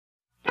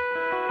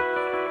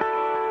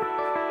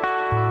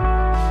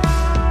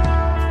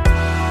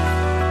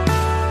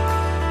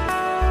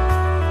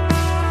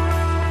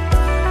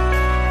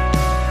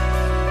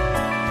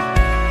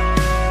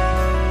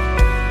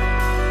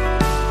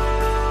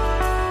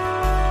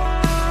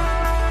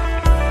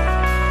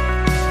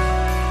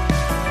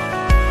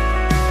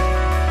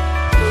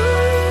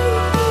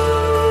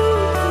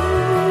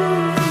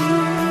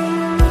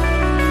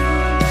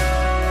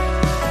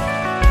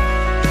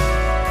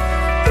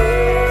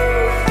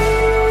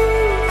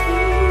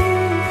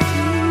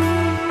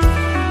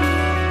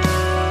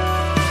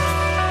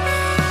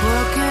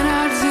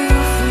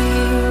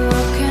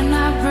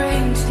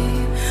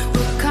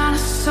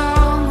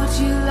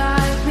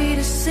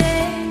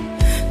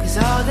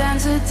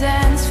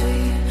dance for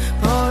you,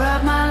 pour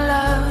out my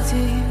love to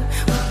you.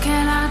 What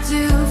can I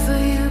do for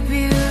you,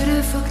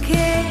 beautiful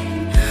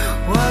King?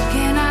 What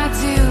can I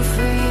do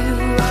for you?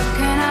 What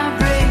can I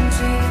bring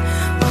to you?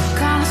 What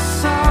kind of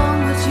song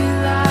would you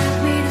like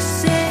me to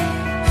sing?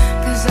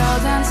 'Cause I'll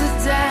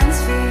dance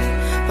for you,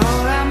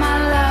 pour out my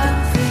love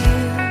for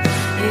you,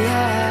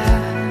 yeah.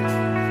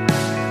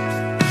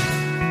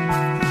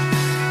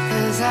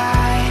 'Cause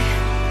I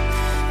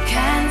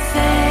can't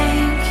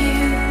thank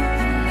you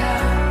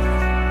enough.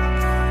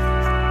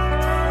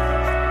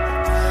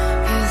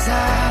 'Cause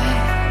I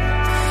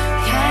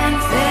can't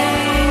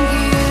thank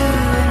you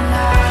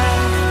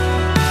enough.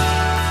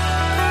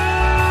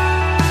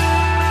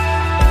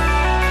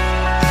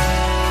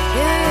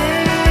 Yeah.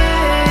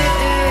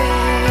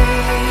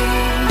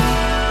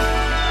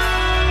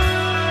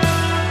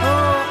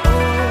 Oh,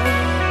 oh.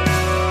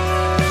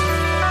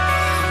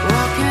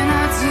 What can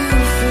I do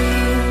for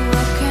you?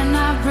 What can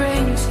I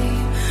bring to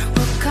you?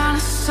 What kind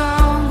of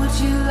song would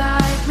you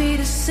like me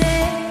to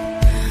sing?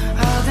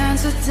 I'll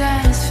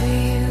dance for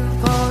you,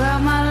 pour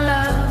out my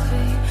love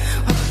for you.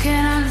 What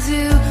can I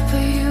do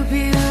for you,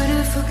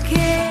 beautiful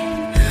King?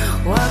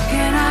 What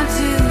can I